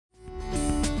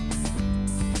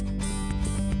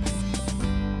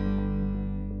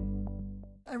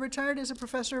I retired as a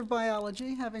professor of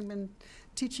biology, having been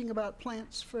teaching about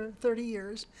plants for 30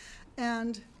 years.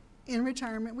 And in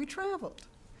retirement, we traveled.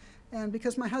 And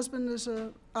because my husband is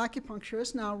an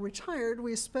acupuncturist, now retired,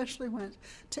 we especially went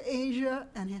to Asia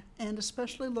and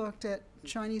especially looked at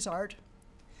Chinese art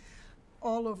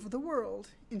all over the world,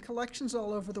 in collections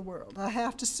all over the world. I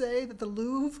have to say that the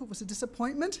Louvre was a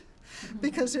disappointment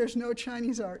because there's no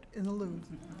Chinese art in the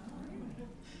Louvre.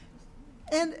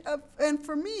 And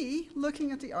for me,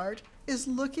 looking at the art is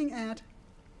looking at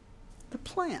the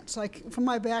plants. From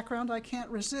my background, I can't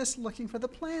resist looking for the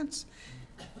plants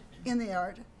in the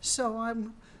art. So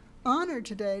I'm honored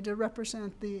today to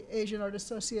represent the Asian Art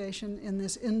Association in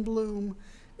this In Bloom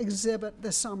exhibit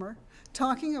this summer,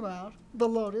 talking about the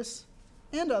lotus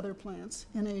and other plants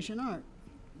in Asian art.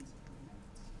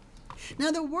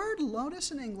 Now, the word lotus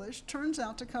in English turns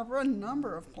out to cover a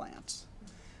number of plants.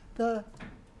 The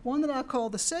one that I'll call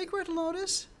the sacred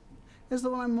lotus is the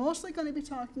one I'm mostly going to be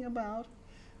talking about,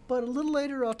 but a little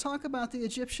later I'll talk about the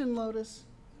Egyptian lotus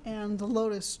and the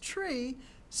lotus tree,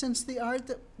 since the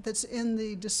art that's in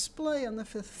the display on the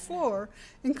 5th floor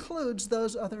includes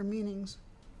those other meanings,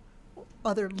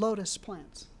 other lotus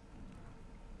plants.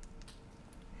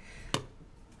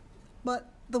 But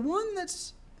the one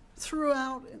that's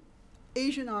throughout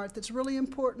Asian art that's really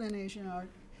important in Asian art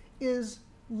is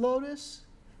lotus,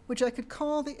 which I could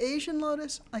call the Asian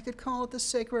lotus, I could call it the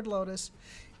sacred lotus.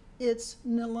 It's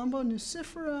Nelumbo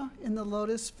nucifera in the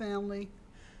lotus family,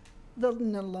 the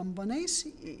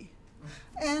Nelumbonaceae.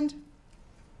 And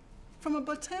from a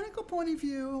botanical point of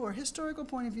view or historical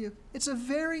point of view, it's a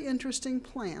very interesting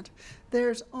plant.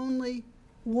 There's only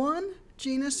one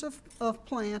genus of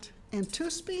plant and 2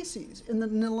 species in the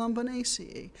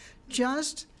Nelumbonaceae,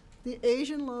 just the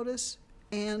Asian lotus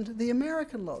and the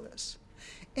American lotus.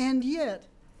 And yet,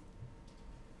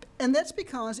 and that's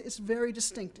because it's very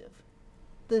distinctive.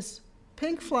 This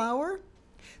pink flower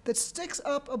that sticks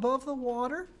up above the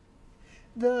water,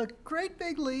 the great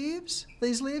big leaves,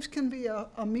 these leaves can be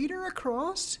a meter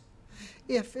across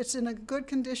if it's in a good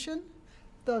condition.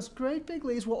 Those great big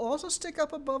leaves will also stick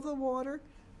up above the water.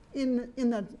 In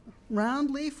the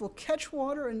round leaf will catch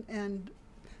water and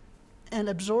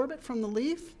absorb it from the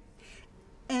leaf.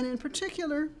 And in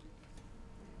particular,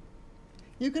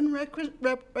 you can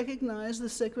recognize the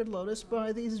sacred lotus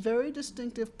by these very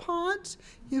distinctive pods.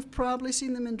 You've probably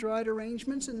seen them in dried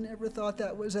arrangements and never thought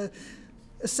that was a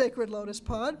sacred lotus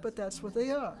pod, but that's what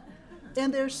they are.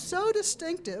 And they're so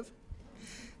distinctive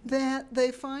that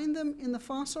they find them in the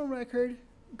fossil record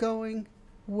going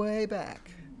way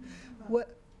back.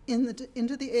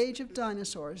 Into the age of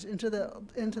dinosaurs, into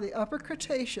the Upper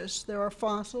Cretaceous, there are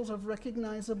fossils of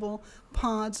recognizable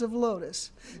pods of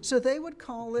lotus. So they would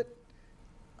call it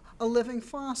a living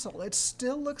fossil. It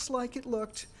still looks like it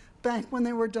looked back when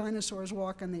there were dinosaurs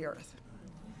walking the earth.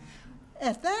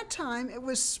 At that time, it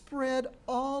was spread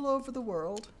all over the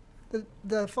world.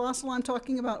 The fossil I'm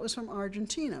talking about was from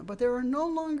Argentina, but there are no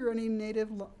longer any native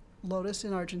lotus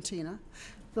in Argentina.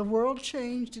 The world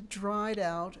changed, it dried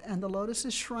out, and the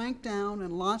lotuses shrank down,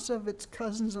 and lots of its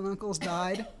cousins and uncles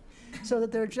died, so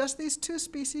that there are just these 2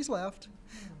 species left.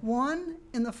 One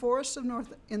in the forests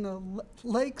of in the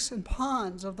lakes and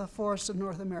ponds of the forests of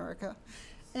North America,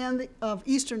 and of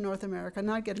eastern North America,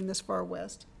 not getting this far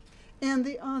west, and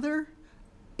the other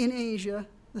in Asia,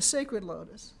 the sacred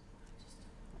lotus.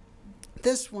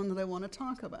 This one that I want to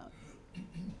talk about.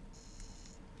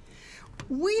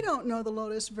 We don't know the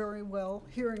lotus very well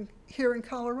here in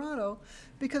Colorado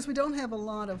because we don't have a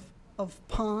lot of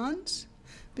ponds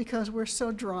because we're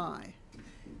so dry.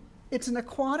 It's an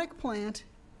aquatic plant.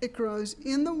 It grows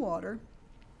in the water,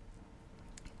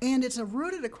 and it's a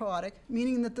rooted aquatic,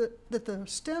 meaning that the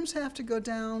stems have to go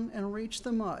down and reach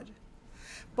the mud.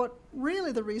 But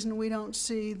really the reason we don't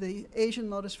see the Asian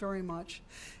lotus very much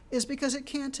is because it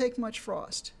can't take much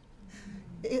frost.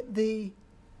 The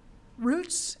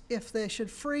roots, if they should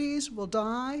freeze, will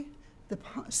die. The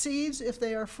seeds, if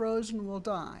they are frozen, will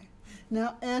die.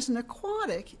 Now, as an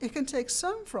aquatic, it can take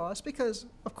some frost because,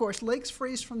 of course, lakes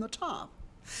freeze from the top.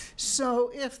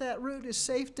 So if that root is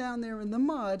safe down there in the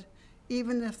mud,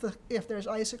 even if there's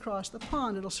ice across the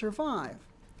pond, it'll survive.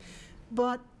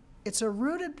 But it's a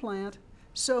rooted plant,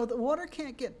 so the water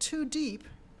can't get too deep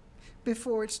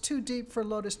before it's too deep for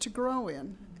lotus to grow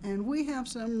in. And we have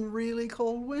some really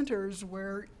cold winters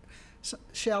where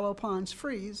shallow ponds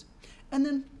freeze. And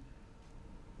then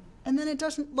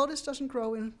lotus doesn't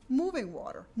grow in moving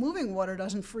water. Moving water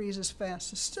doesn't freeze as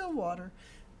fast as still water,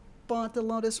 but the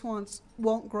lotus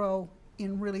won't grow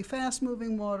in really fast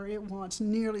moving water. It wants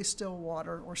nearly still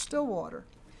water or still water.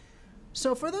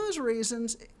 So for those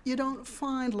reasons, you don't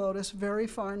find lotus very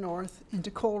far north into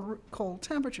cold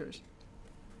temperatures.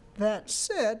 That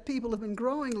said, people have been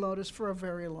growing lotus for a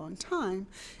very long time,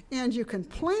 and you can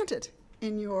plant it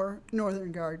in your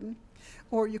northern garden,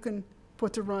 or you can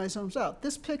put the rhizomes out.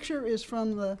 This picture is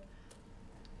from the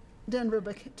Denver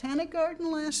Botanic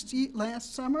Garden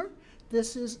last summer.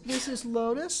 This is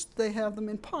lotus. They have them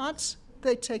in pots.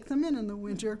 They take them in the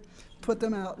winter, put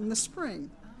them out in the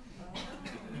spring.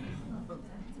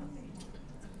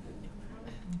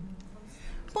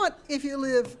 But if you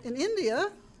live in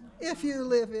India, if you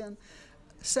live in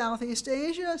Southeast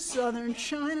Asia, southern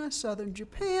China, southern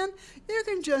Japan, you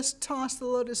can just toss the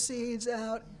lotus seeds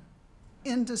out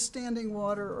into standing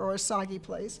water or a soggy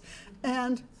place,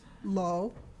 and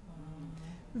lo,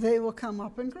 they will come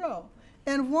up and grow.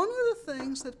 And one of the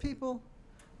things that people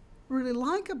really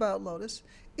like about lotus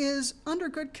is under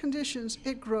good conditions,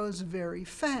 it grows very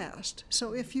fast.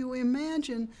 So if you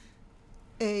imagine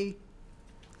the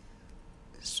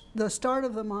start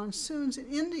of the monsoons in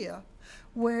India,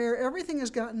 where everything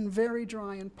has gotten very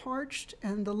dry and parched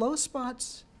and the low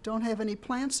spots don't have any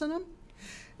plants in them,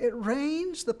 it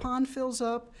rains, the pond fills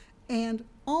up, and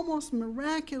almost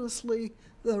miraculously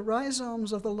the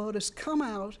rhizomes of the lotus come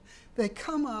out. They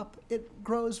come up, it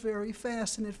grows very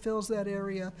fast, and it fills that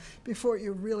area before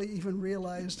you really even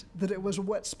realized that it was a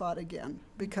wet spot again,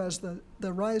 because the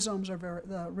rhizomes are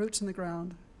the roots in the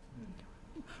ground.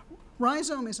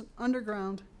 Rhizome is an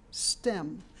underground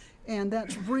stem, and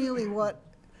that's really what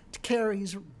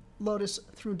carries lotus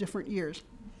through different years.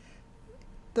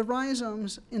 The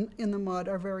rhizomes in the mud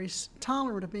are very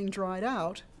tolerant of being dried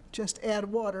out. Just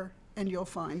add water and you'll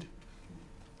find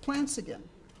plants again.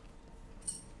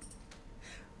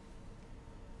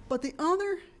 But the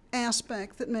other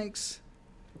aspect that makes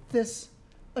this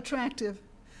attractive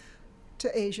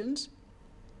to Asians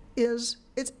is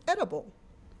it's edible.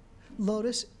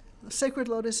 Lotus, sacred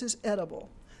lotus is edible.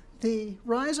 The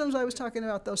rhizomes I was talking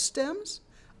about, those stems,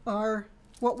 are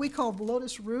what we call the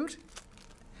lotus root,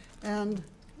 and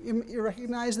you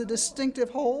recognize the distinctive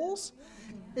holes.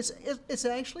 It's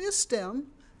actually a stem.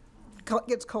 It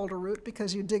gets called a root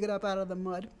because you dig it up out of the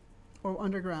mud or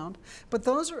underground. But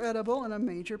those are edible and a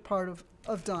major part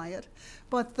of diet.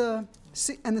 But the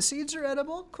seeds are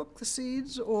edible. Cook the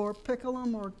seeds or pickle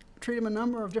them or treat them a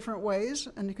number of different ways,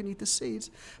 and you can eat the seeds.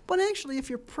 But actually, if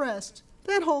you're pressed,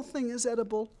 that whole thing is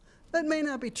edible. That may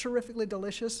not be terrifically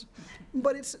delicious,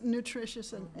 but it's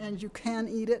nutritious, and you can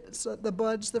eat it. So the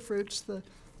buds, the fruits, the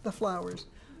flowers,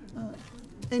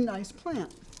 a nice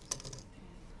plant.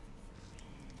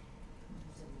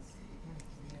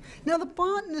 Now, the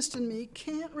botanist in me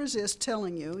can't resist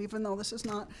telling you, even though this has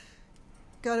not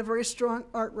got a very strong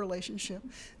art relationship,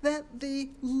 that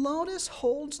the lotus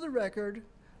holds the record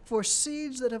for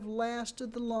seeds that have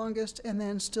lasted the longest and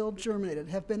then still germinated,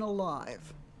 have been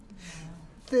alive.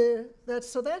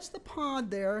 So that's the pod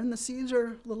there, and the seeds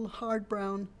are little hard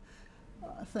brown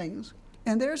things.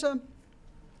 And there's a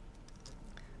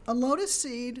lotus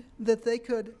seed that they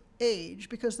could age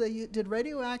because they did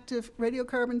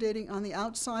radiocarbon dating on the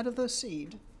outside of the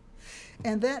seed.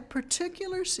 And that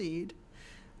particular seed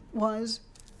was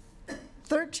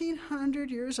 1,300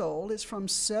 years old. It's from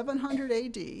 700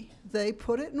 AD. They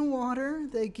put it in water,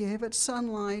 they gave it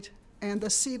sunlight, and the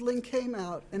seedling came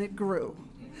out and it grew.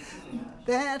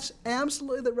 That's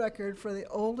absolutely the record for the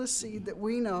oldest seed that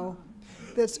we know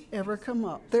that's ever come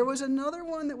up. There was another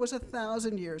one that was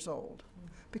 1,000 years old,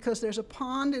 because there's a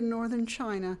pond in northern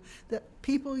China that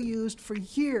people used for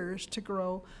years to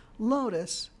grow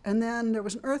lotus, and then there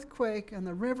was an earthquake and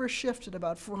the river shifted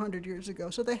about 400 years ago,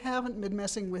 so they haven't been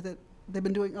messing with it. They've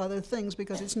been doing other things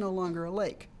because it's no longer a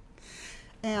lake.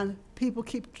 And people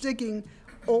keep digging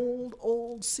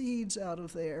old seeds out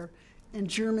of there and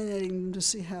germinating them to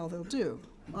see how they'll do.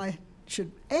 I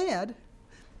should add,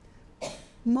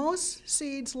 most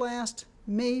seeds last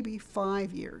maybe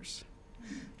 5 years.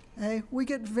 Okay? We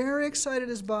get very excited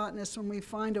as botanists when we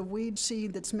find a weed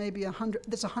seed that's maybe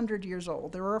 100 years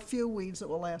old. There are a few weeds that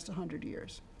will last 100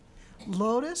 years.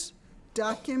 Lotus,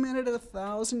 documented at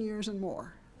 1,000 years and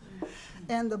more.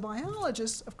 And the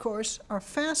biologists, of course, are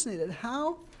fascinated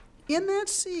how in that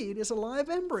seed is a live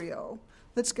embryo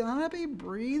that's gonna be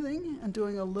breathing and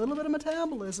doing a little bit of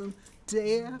metabolism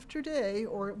day after day,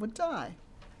 or it would die.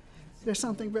 There's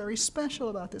something very special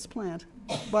about this plant,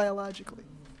 biologically.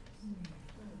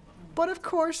 But of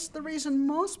course, the reason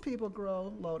most people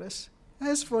grow lotus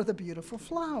is for the beautiful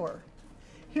flower.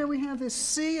 Here we have this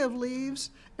sea of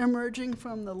leaves emerging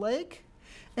from the lake,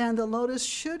 and the lotus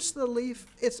shoots the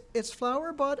leaf, its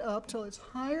flower bud up till it's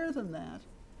higher than that,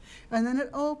 and then it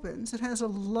opens. It has a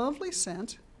lovely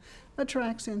scent,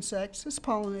 attracts insects, is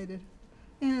pollinated,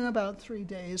 and in about 3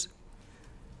 days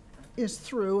is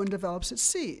through and develops its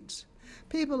seeds.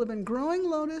 People have been growing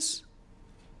lotus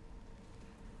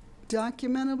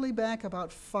documentably back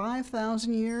about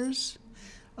 5,000 years.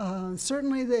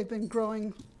 Certainly they've been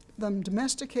growing them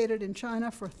domesticated in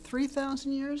China for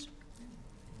 3,000 years.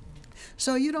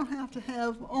 So you don't have to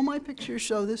have, all my pictures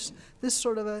show this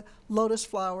sort of a lotus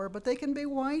flower, but they can be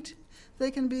white,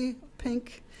 they can be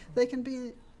pink, they can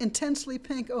be intensely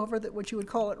pink over what you would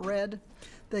call it red,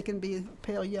 they can be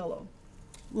pale yellow.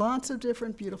 Lots of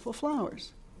different beautiful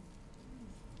flowers.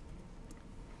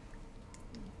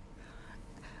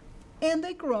 And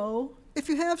they grow. If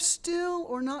you have still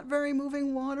or not very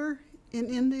moving water in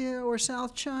India or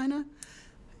South China,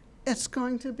 it's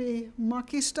going to be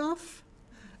mucky stuff,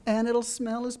 and it'll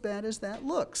smell as bad as that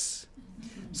looks.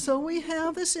 So we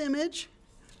have this image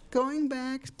going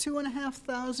back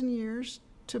 2,500 years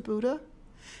to Buddha.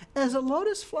 As a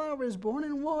lotus flower is born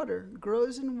in water,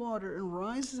 grows in water, and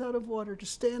rises out of water to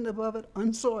stand above it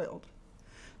unsoiled.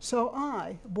 So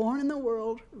I, born in the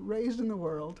world, raised in the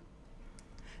world,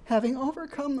 having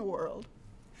overcome the world,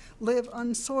 live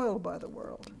unsoiled by the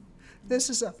world. This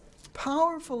is a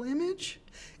powerful image.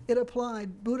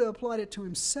 Buddha applied it to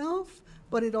himself,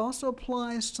 but it also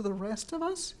applies to the rest of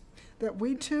us, that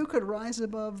we too could rise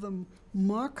above the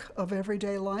muck of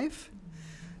everyday life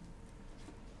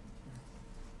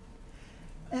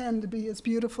and be as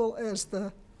beautiful as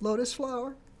the lotus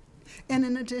flower. And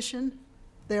in addition,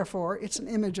 therefore, it's an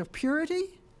image of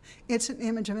purity, it's an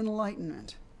image of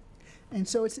enlightenment. And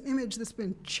so it's an image that's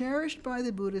been cherished by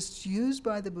the Buddhists, used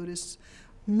by the Buddhists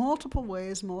multiple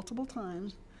ways, multiple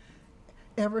times,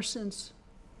 ever since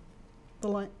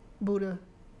the Buddha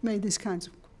made these kinds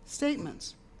of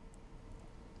statements.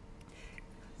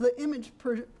 The image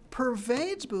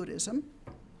pervades Buddhism.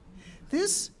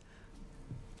 This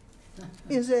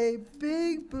is a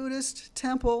big Buddhist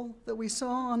temple that we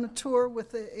saw on the tour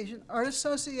with the Asian Art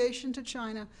Association to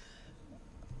China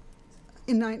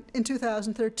in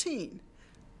 2013.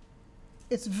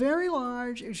 It's very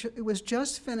large. It was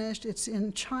just finished. It's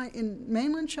in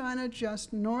mainland China,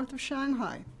 just north of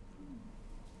Shanghai.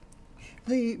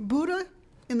 The Buddha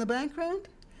in the background,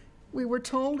 we were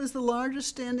told, is the largest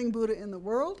standing Buddha in the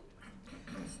world.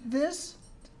 This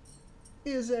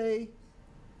is a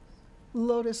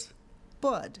lotus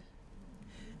bud.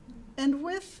 And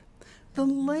with the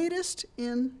latest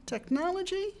in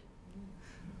technology,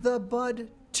 the bud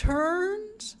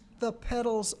turns, the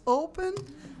petals open,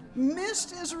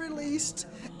 mist is released,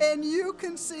 and you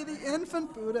can see the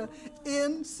infant Buddha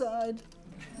inside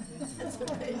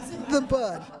the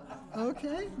bud.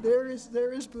 Okay, there is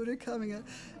Buddha coming in.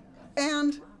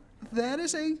 And that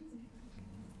is a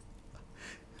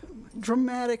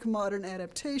dramatic modern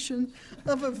adaptation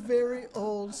of a very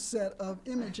old set of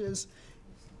images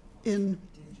in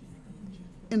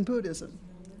Buddhism.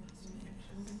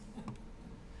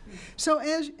 So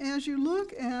as you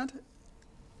look at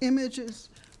images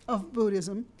of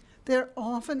Buddhism, they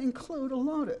often include a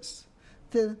lotus.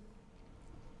 The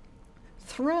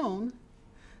throne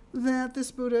that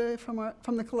this Buddha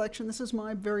from the collection, this is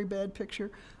my very bad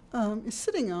picture, is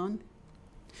sitting on,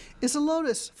 is a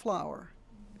lotus flower.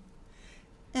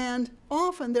 And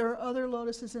often there are other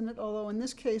lotuses in it, although in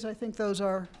this case I think those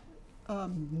are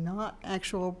not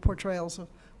actual portrayals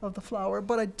of the flower,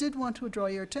 but I did want to draw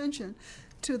your attention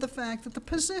to the fact that the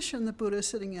position the Buddha is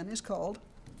sitting in is called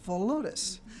full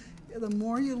lotus. The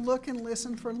more you look and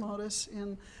listen for lotus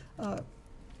in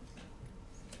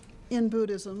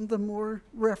Buddhism, the more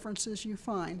references you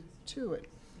find to it.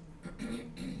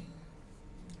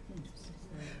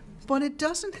 But it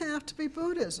doesn't have to be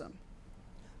Buddhism.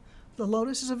 The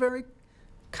lotus is a very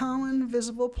common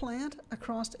visible plant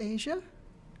across Asia,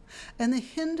 and the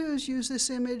Hindus use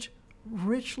this image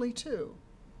richly too.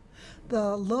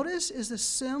 The lotus is a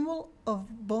symbol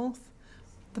of both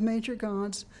the major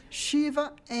gods,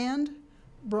 Shiva and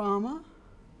Brahma.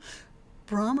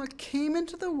 Brahma came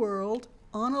into the world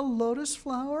on a lotus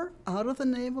flower out of the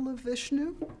navel of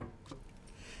Vishnu.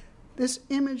 This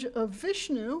image of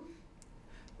Vishnu,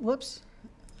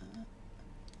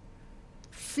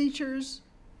 features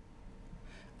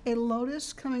a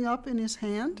lotus coming up in his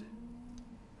hand,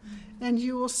 and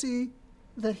you will see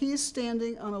that he's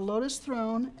standing on a lotus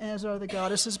throne, as are the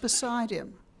goddesses beside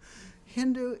him.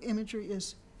 Hindu imagery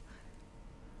is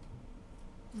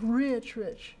rich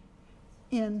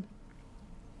in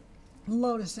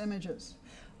lotus images.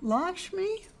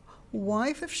 Lakshmi,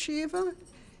 wife of Shiva,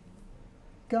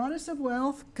 goddess of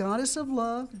wealth, goddess of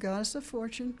love, goddess of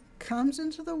fortune, comes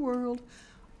into the world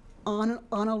on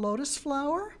a lotus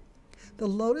flower. The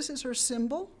lotus is her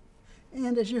symbol.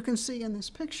 And as you can see in this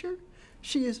picture,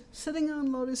 she is sitting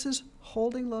on lotuses,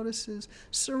 holding lotuses,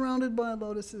 surrounded by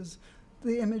lotuses.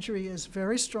 The imagery is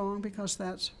very strong because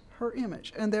that's her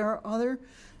image. And there are other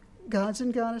gods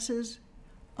and goddesses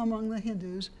among the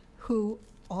Hindus who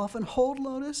often hold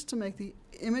lotus to make the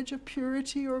image of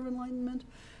purity or of enlightenment,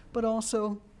 but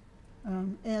also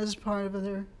as part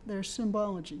of their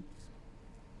symbology.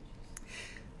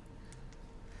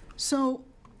 So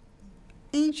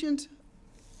ancient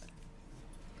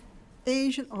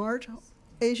Asian art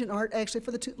actually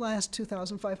for the last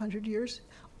 2,500 years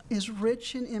is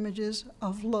rich in images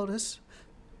of lotus,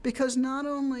 because not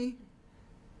only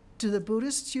do the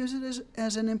Buddhists use it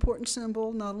as an important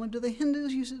symbol, not only do the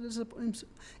Hindus use it as an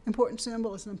important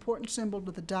symbol, it's an important symbol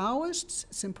to the Taoists,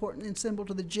 it's an important symbol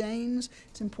to the Jains,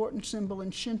 it's an important symbol in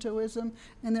Shintoism,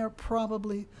 and there are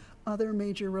probably other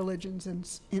major religions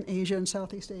in Asia and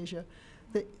Southeast Asia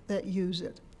that use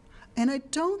it. And I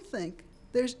don't think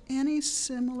there's any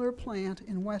similar plant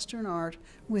in Western art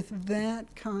with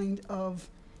that kind of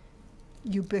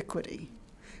ubiquity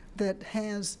that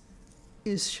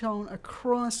is shown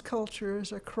across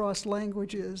cultures, across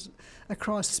languages,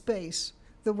 across space,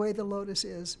 the way the lotus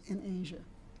is in Asia.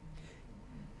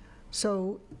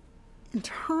 So in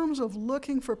terms of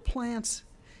looking for plants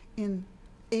in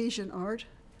Asian art,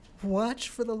 watch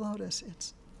for the lotus.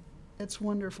 It's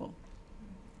wonderful.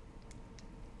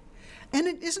 And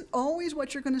it isn't always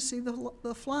what you're going to see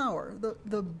the flower.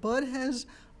 The bud has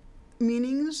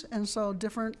meanings, and so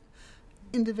different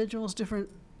individuals, different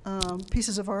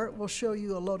pieces of art will show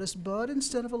you a lotus bud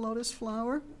instead of a lotus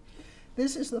flower.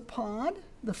 This is the pod,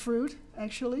 the fruit,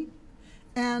 actually.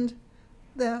 And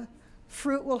the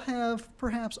fruit will have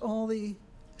perhaps all the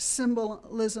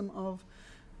symbolism of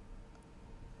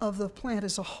the plant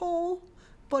as a whole,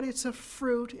 but it's a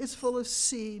fruit, it's full of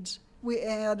seeds. We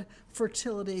add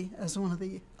fertility as one of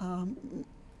the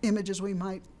images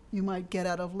you might get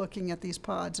out of looking at these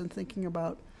pods and thinking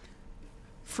about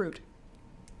fruit.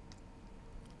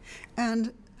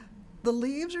 And the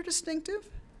leaves are distinctive.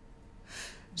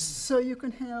 So you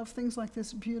can have things like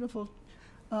this beautiful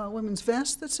women's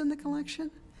vest that's in the collection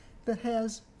that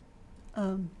has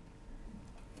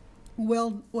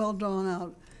well drawn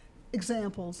out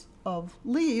examples of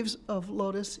leaves of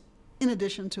lotus, in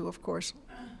addition to, of course,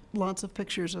 lots of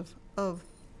pictures of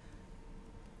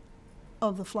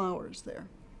the flowers there.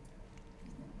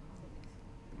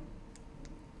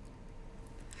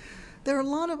 There are a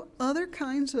lot of other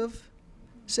kinds of,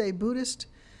 say, Buddhist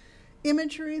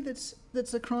imagery that's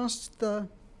across the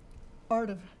art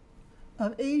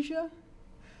of Asia.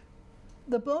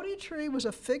 The Bodhi tree was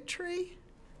a fig tree.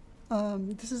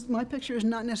 My picture is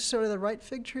not necessarily the right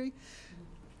fig tree,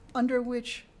 under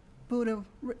which Buddha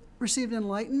received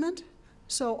enlightenment.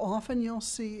 So often you'll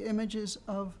see images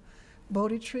of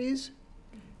Bodhi trees,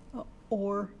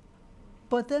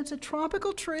 but that's a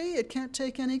tropical tree. It can't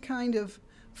take any kind of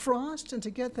frost, and to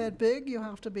get that big, you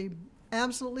have to be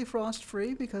absolutely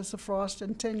frost-free, because the frost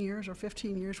in 10 years or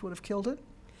 15 years would have killed it.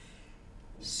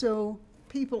 So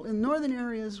people in northern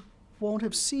areas won't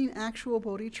have seen actual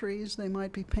Bodhi trees. They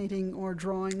might be painting or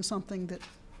drawing something that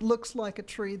looks like a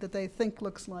tree that they think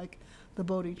looks like the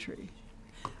Bodhi tree.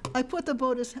 I put the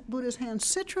Buddha's hand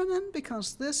citron in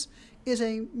because this is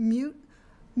a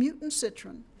mutant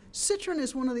citron. Citron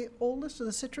is one of the oldest of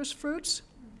the citrus fruits.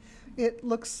 It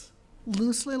looks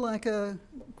loosely like a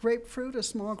grapefruit, a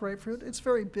small grapefruit. It's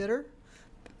very bitter.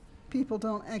 People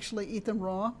don't actually eat them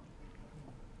raw.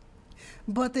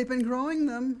 But they've been growing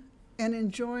them and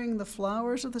enjoying the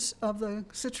flowers of the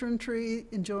citron tree,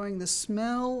 enjoying the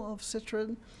smell of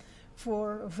citron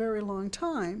for a very long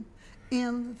time.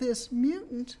 And this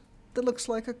mutant that looks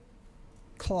like a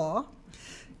claw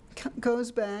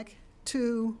goes back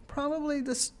to probably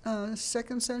the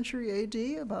 2nd century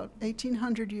AD, about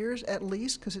 1,800 years at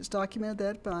least, because it's documented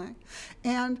that back.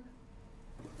 And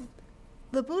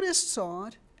the Buddhists saw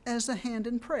it as the hand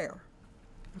in prayer.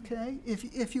 Okay?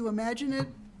 If you imagine it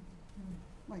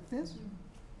like this.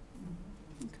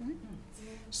 Okay?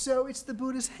 So it's the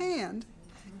Buddha's hand,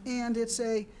 and it's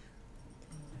a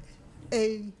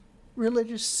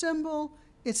religious symbol.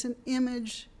 It's an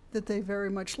image that they very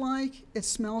much like. It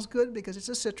smells good because it's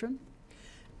a citron.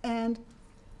 And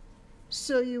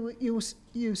so you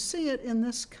see it in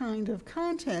this kind of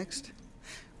context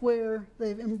where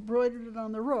they've embroidered it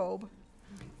on the robe.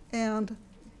 And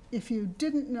if you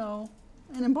didn't know,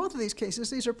 and in both of these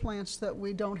cases, these are plants that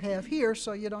we don't have here,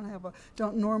 so you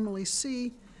don't normally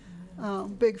see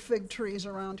big fig trees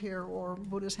around here or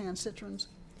Buddha's hand citrons.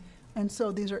 And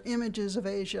so these are images of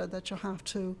Asia that you'll have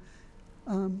to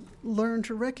learn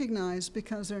to recognize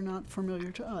because they're not familiar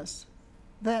to us.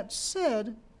 That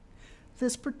said,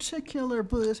 This particular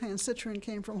Buddhist hand citron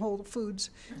came from Whole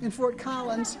Foods in Fort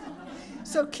Collins.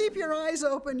 So keep your eyes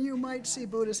open, you might see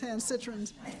Buddhist hand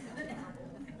citrons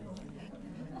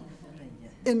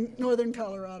in northern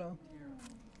Colorado.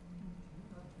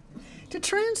 To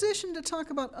transition to talk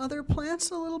about other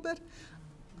plants a little bit,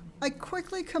 I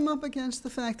quickly come up against the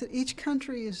fact that each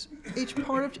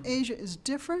part of Asia is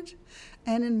different,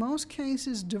 and in most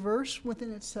cases diverse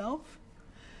within itself.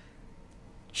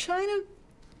 China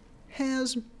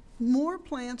has more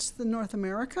plants than North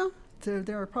America.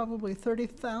 There are probably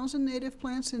 30,000 native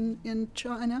plants in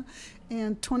China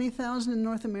and 20,000 in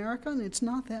North America, and it's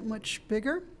not that much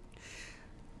bigger.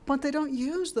 But they don't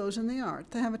use those in the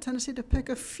art. They have a tendency to pick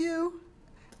a few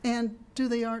and do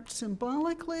the art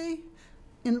symbolically,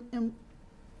 and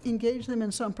engage them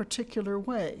in some particular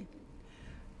way.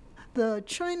 The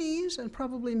Chinese, and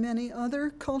probably many other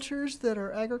cultures that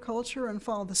are agriculture and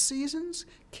follow the seasons,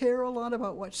 care a lot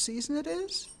about what season it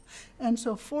is. And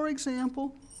so, for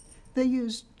example, they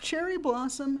use cherry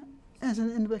blossom as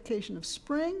an indication of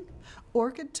spring.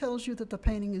 Orchid tells you that the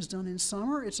painting is done in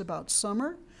summer. It's about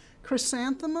summer.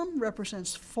 Chrysanthemum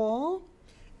represents fall,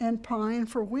 and pine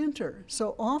for winter.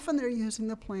 So often they're using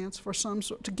the plants for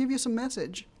to give you some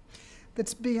message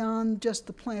that's beyond just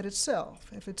the plant itself.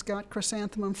 If it's got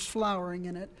chrysanthemums flowering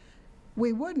in it,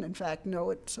 we wouldn't, in fact, know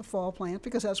it's a fall plant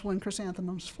because that's when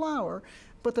chrysanthemums flower,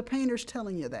 but the painter's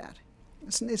telling you that.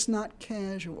 It's not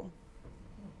casual.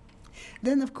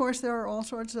 Then, of course, there are all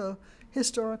sorts of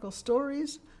historical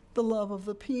stories. The love of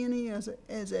the peony as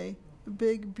a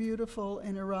big, beautiful,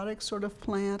 and erotic sort of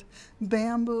plant.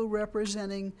 Bamboo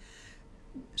representing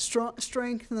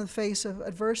strength in the face of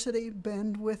adversity.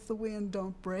 Bend with the wind,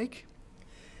 don't break.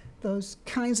 Those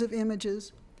kinds of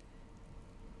images.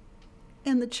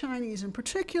 And the Chinese in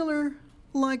particular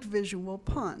like visual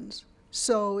puns.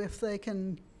 So if they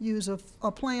can use a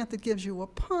plant that gives you a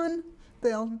pun,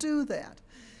 they'll do that.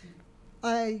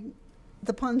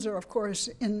 The puns are, of course,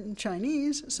 in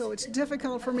Chinese, so it's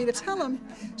difficult for me to tell them.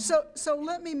 So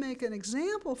let me make an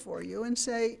example for you and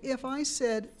say, if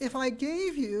I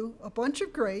gave you a bunch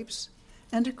of grapes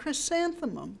and a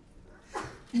chrysanthemum,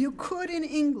 you could, in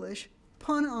English,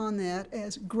 pun on that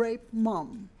as grape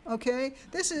mum, okay?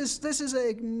 This is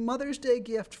a Mother's Day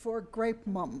gift for grape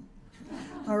mum,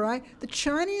 all right? The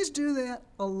Chinese do that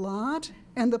a lot,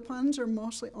 and the puns are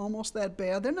mostly almost that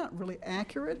bad. They're not really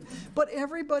accurate, but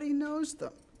everybody knows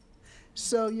them.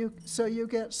 So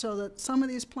that some of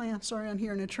these plants are on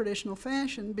here in a traditional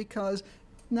fashion because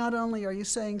not only are you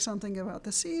saying something about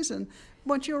the season,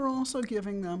 but you're also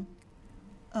giving them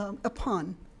a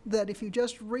pun that if you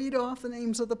just read off the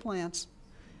names of the plants,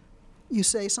 you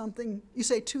say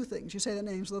two things. You say the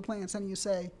names of the plants and you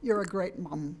say, you're a great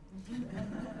mum.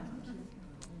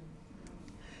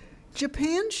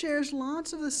 Japan shares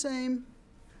lots of the same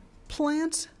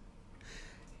plants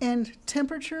and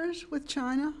temperatures with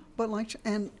China, but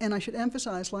and I should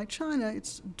emphasize, like China,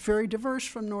 it's very diverse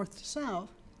from north to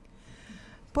south.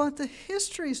 But the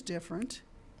history is different,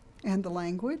 and the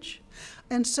language,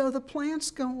 and so the plants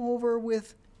go over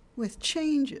with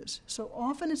changes. So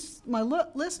often my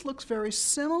list looks very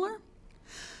similar,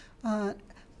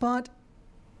 but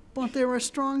there are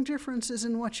strong differences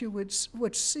in what you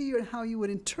would see or how you would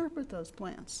interpret those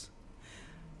plants.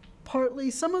 Partly,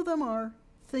 some of them are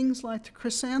things like the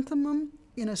chrysanthemum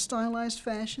in a stylized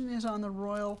fashion is on the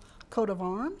royal coat of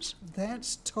arms.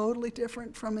 That's totally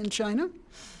different from in China.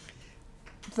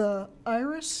 The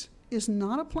iris is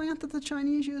not a plant that the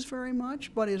Chinese use very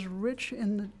much, but is rich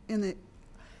in the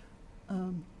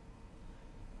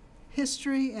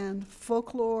history and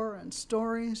folklore and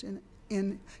stories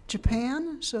in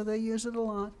Japan, so they use it a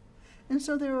lot. And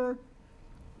so there are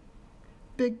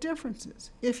big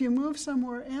differences. If you move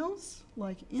somewhere else,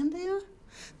 like India,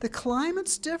 the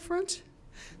climate's different,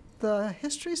 the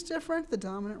history's different, the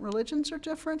dominant religions are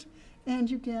different,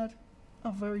 and you get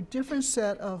a very different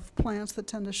set of plants that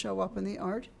tend to show up in the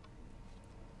art.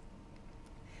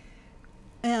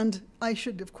 And I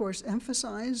should, of course,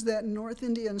 emphasize that North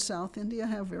India and South India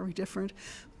have very different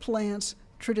plants,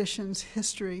 traditions,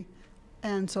 history,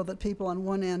 and so that people on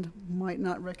one end might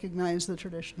not recognize the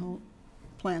traditional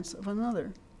plants of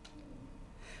another.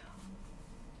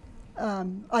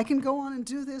 I can go on and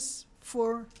do this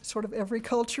for sort of every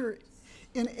culture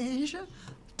in Asia.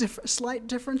 Slight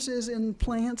differences in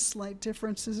plants, slight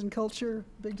differences in culture,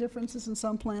 big differences in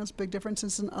some plants, big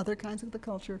differences in other kinds of the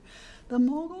culture. The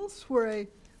Mughals were a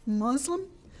Muslim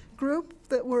group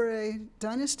that were a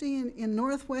dynasty in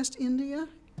northwest India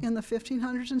in the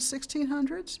 1500s and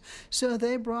 1600s. So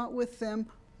they brought with them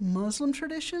Muslim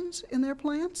traditions in their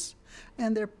plants,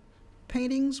 and their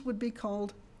paintings would be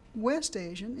called West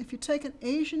Asian. If you take an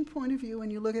Asian point of view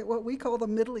and you look at what we call the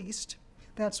Middle East,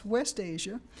 that's West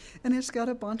Asia, and it's got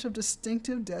a bunch of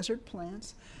distinctive desert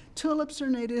plants. Tulips are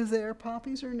native there,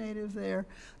 poppies are native there,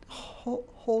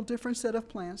 whole different set of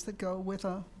plants that go with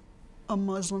a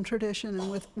Muslim tradition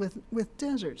and with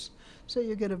deserts. So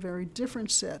you get a very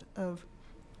different set of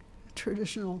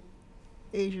traditional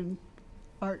Asian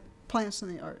art, plants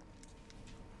in the art.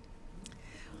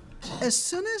 As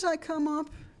soon as I come up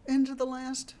into the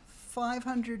last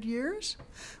 500 years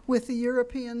with the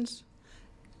Europeans,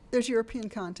 there's European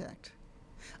contact.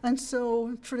 And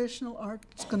so traditional art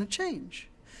is going to change.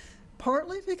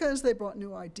 Partly because they brought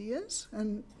new ideas,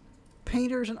 and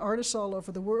painters and artists all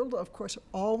over the world, of course, are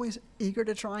always eager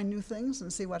to try new things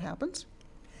and see what happens.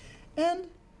 And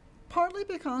partly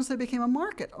because they became a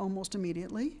market almost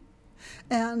immediately,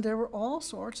 and there were all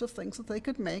sorts of things that they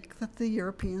could make that the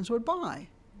Europeans would buy.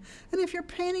 And if you're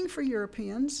painting for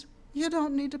Europeans, you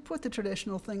don't need to put the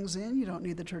traditional things in. You don't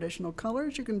need the traditional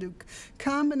colors. You can do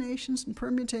combinations and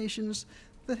permutations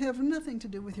that have nothing to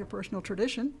do with your personal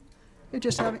tradition. You're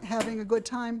just having a good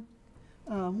time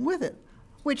with it,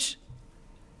 which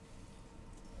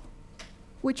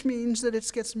means that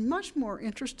it gets much more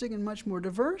interesting and much more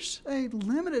diverse. A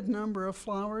limited number of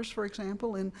flowers, for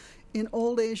example, in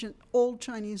old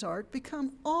Chinese art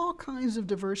become all kinds of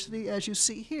diversity, as you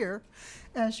see here,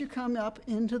 as you come up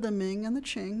into the Ming and the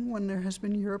Qing, when there has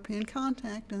been European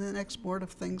contact and then export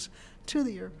of things to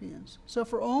the Europeans. So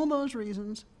for all those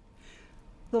reasons,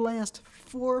 the last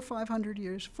 400 or 500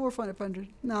 years, 400 or 500,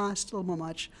 nah, still more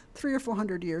much, 300 or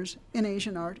 400 years in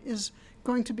Asian art is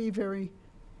going to be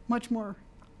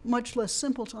much less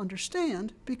simple to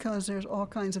understand because there's all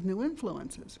kinds of new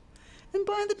influences. And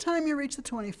by the time you reach the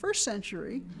 21st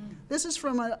century, this is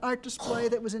from an art display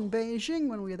that was in Beijing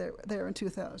when we were there in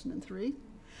 2003,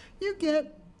 you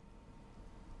get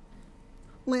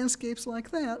landscapes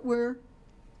like that where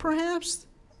perhaps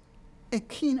a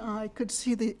keen eye could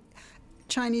see the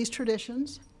Chinese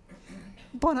traditions,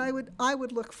 but I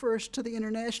would look first to the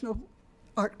international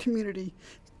art community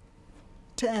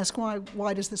to ask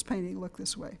why does this painting look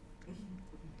this way?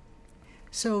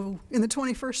 So in the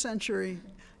 21st century,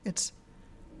 it's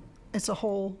a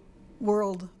whole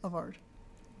world of art.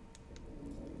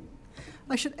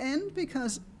 I should end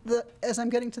because, as I'm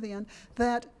getting to the end,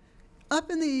 that up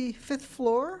in the 5th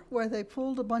floor where they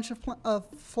pulled a bunch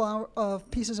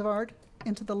of pieces of art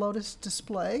into the lotus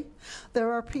display,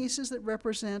 there are pieces that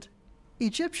represent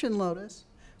Egyptian lotus,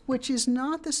 which is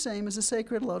not the same as the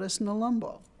sacred lotus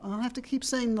Nelumbo. I'll have to keep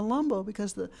saying Nelumbo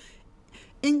because the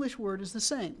English word is the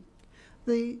same.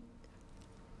 The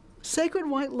sacred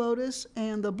white lotus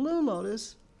and the blue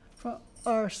lotus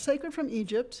are sacred from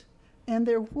Egypt, and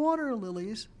they're water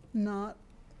lilies, not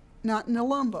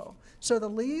Nelumbo. So the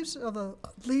leaves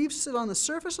sit on the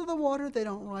surface of the water. They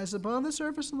don't rise above the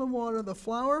surface of the water. The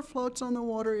flower floats on the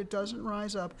water. It doesn't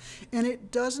rise up, and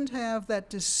it doesn't have that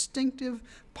distinctive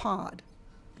pod.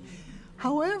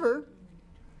 However,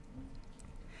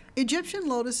 Egyptian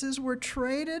lotuses were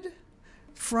traded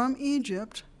from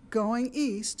Egypt going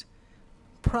east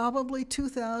probably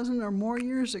 2,000 or more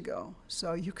years ago.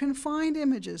 So you can find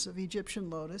images of Egyptian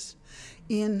lotus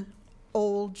in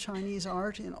old Chinese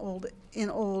art, in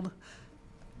old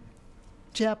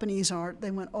Japanese art.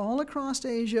 They went all across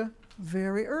Asia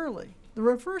very early. The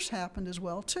reverse happened as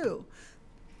well, too.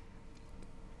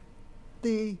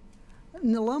 The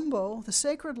Nelumbo, the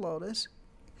sacred lotus,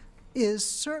 is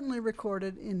certainly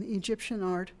recorded in Egyptian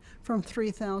art from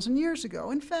 3,000 years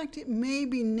ago. In fact, it may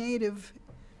be native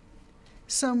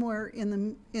somewhere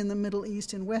in the Middle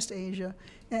East, in West Asia,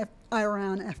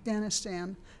 Iran,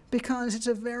 Afghanistan, because it's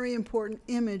a very important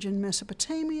image in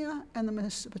Mesopotamia, and the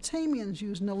Mesopotamians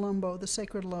used Nelumbo, the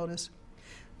sacred lotus,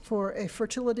 for a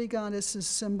fertility goddess's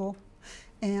symbol,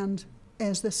 and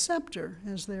as the scepter,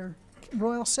 as their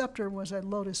royal scepter was a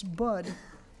lotus bud.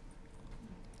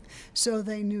 So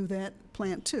they knew that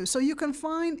plant too. So you can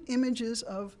find images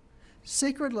of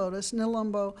sacred lotus,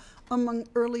 Nelumbo, among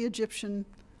early Egyptian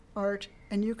art,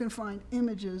 and you can find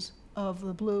images of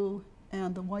the blue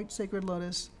and the white sacred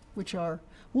lotus, which are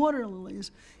water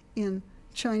lilies, in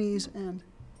Chinese and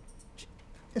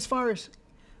as far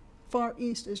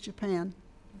east as Japan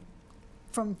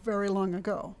from very long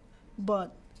ago.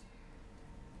 But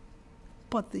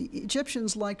the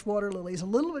Egyptians liked water lilies a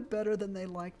little bit better than they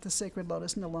liked the sacred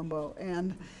lotus Nelumbo,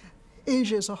 and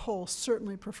Asia as a whole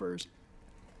certainly prefers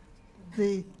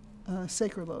the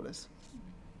sacred lotus.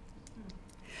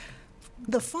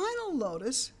 The final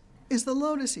lotus is the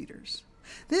lotus eaters.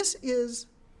 This is,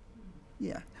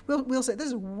 we'll say this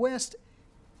is West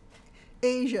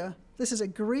Asia. This is a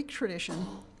Greek tradition,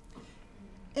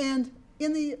 and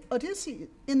in the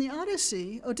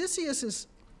Odyssey, Odysseus is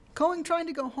trying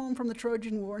to go home from the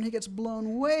Trojan War, and he gets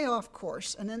blown way off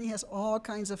course, and then he has all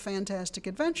kinds of fantastic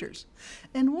adventures.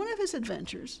 And one of his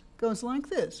adventures goes like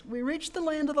this. We reach the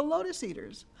land of the lotus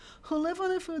eaters, who live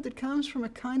on a food that comes from a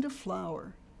kind of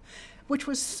flower, which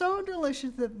was so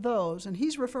delicious that those, and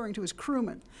he's referring to his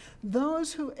crewmen,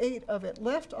 those who ate of it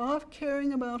left off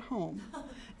caring about home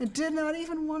and did not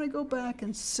even want to go back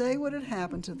and say what had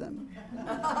happened to them.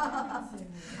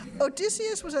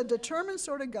 Odysseus was a determined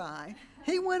sort of guy.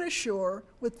 He went ashore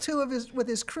with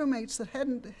his crewmates that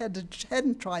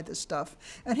hadn't tried this stuff,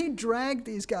 and he dragged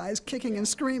these guys, kicking and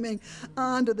screaming,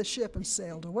 onto the ship and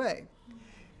sailed away.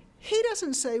 He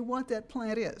doesn't say what that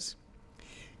plant is.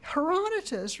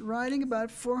 Herodotus, writing about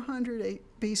 400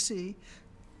 BC,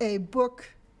 a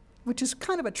book which is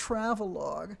kind of a travel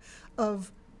log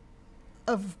of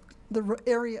the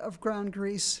area of ground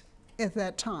Greece at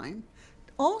that time,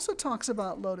 also talks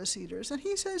about lotus eaters, and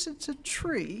he says it's a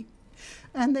tree,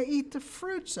 and they eat the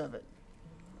fruits of it.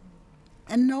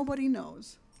 And nobody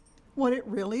knows what it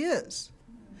really is.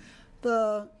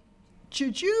 The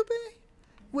jujube,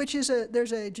 which is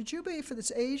there's a jujube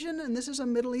that's Asian, and this is a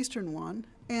Middle Eastern one,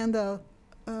 and the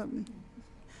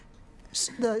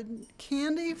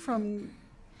candy from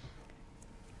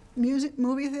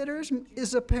movie theaters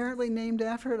is apparently named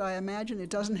after it. I imagine it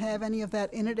doesn't have any of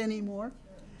that in it anymore.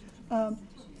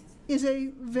 Is a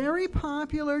very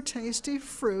popular, tasty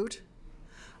fruit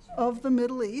of the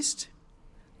Middle East.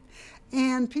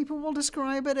 And people will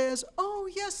describe it as, oh,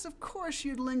 yes, of course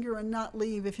you'd linger and not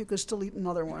leave if you could still eat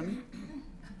another one.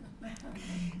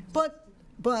 But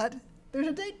there's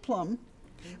a date plum,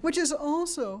 which is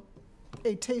also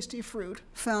a tasty fruit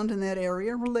found in that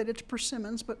area, related to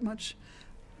persimmons, but much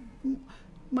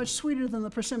sweeter than the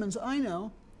persimmons I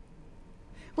know,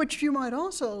 which you might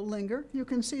also linger. You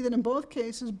can see that in both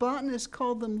cases, botanists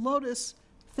called them lotus,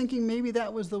 thinking maybe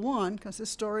that was the one, because this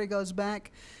story goes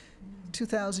back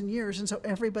 2,000 years, and so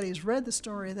everybody's read the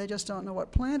story, they just don't know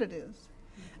what plant it is.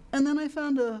 And then I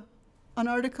found an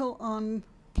article on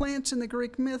plants in the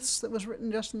Greek myths that was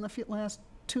written just in the last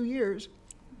 2 years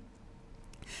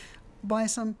by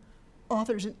some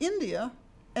authors in India,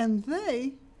 and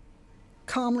they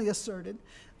calmly asserted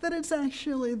that it's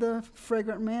actually the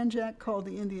fragrant manjack called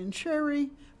the Indian cherry,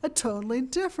 a totally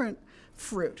different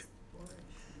fruit.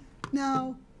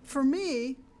 Now, for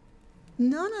me,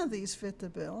 none of these fit the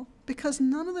bill because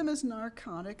none of them is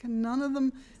narcotic, and none of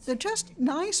them, they're just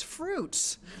nice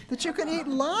fruits that you can eat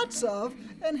lots of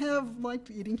and have like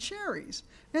eating cherries.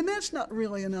 And that's not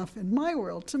really enough in my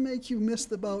world to make you miss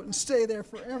the boat and stay there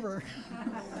forever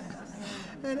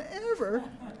and ever,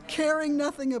 caring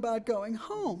nothing about going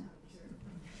home.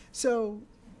 So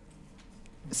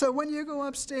when you go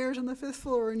upstairs on the 5th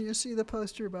floor and you see the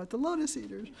poster about the lotus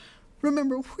eaters,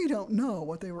 remember, we don't know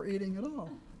what they were eating at all.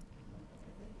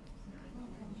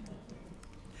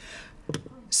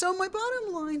 So my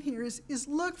bottom line here is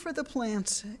look for the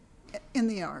plants in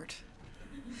the art.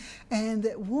 And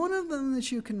that one of them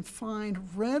that you can find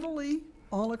readily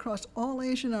all across all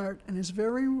Asian art and is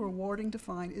very rewarding to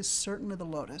find is certainly the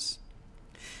lotus.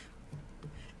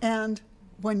 And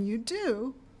when you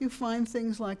do, you find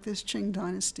things like this Qing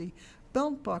Dynasty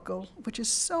belt buckle, which is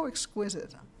so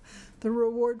exquisite. The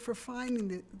reward for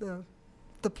finding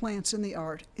the plants in the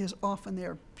art is often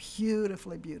they're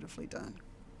beautifully, beautifully done.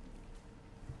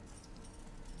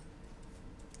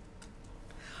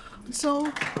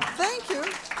 So, thank you,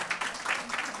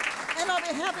 and I'll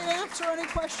be happy to answer any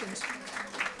questions.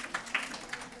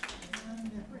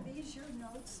 Were these your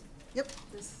notes? Yep.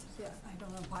 Yeah, I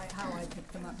don't know how I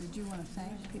picked them up. Did you want to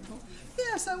thank people?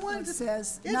 Yes, I wanted to. It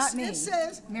says, not me. It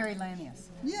says, Mary Lanius.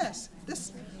 yes,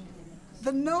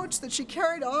 the notes that she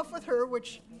carried off with her,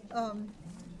 which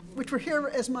were here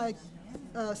as my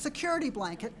security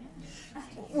blanket,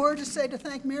 were to say to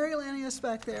thank Mary Lanius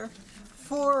back there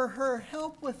for her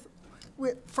help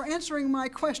for answering my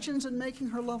questions and making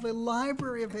her lovely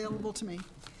library available to me,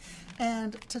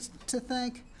 and to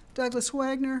thank Douglas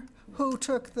Wagner, who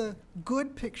took the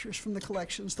good pictures from the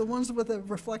collections. The ones with the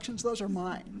reflections, those are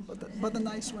mine, but the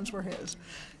nice ones were his,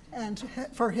 and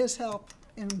for his help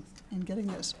in getting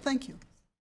this. Thank you.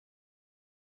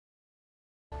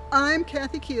 I'm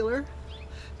Kathy Keeler,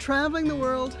 traveling the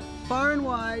world far and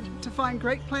wide to find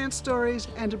great plant stories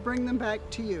and to bring them back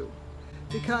to you,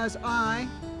 because I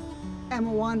am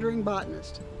a wandering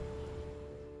botanist.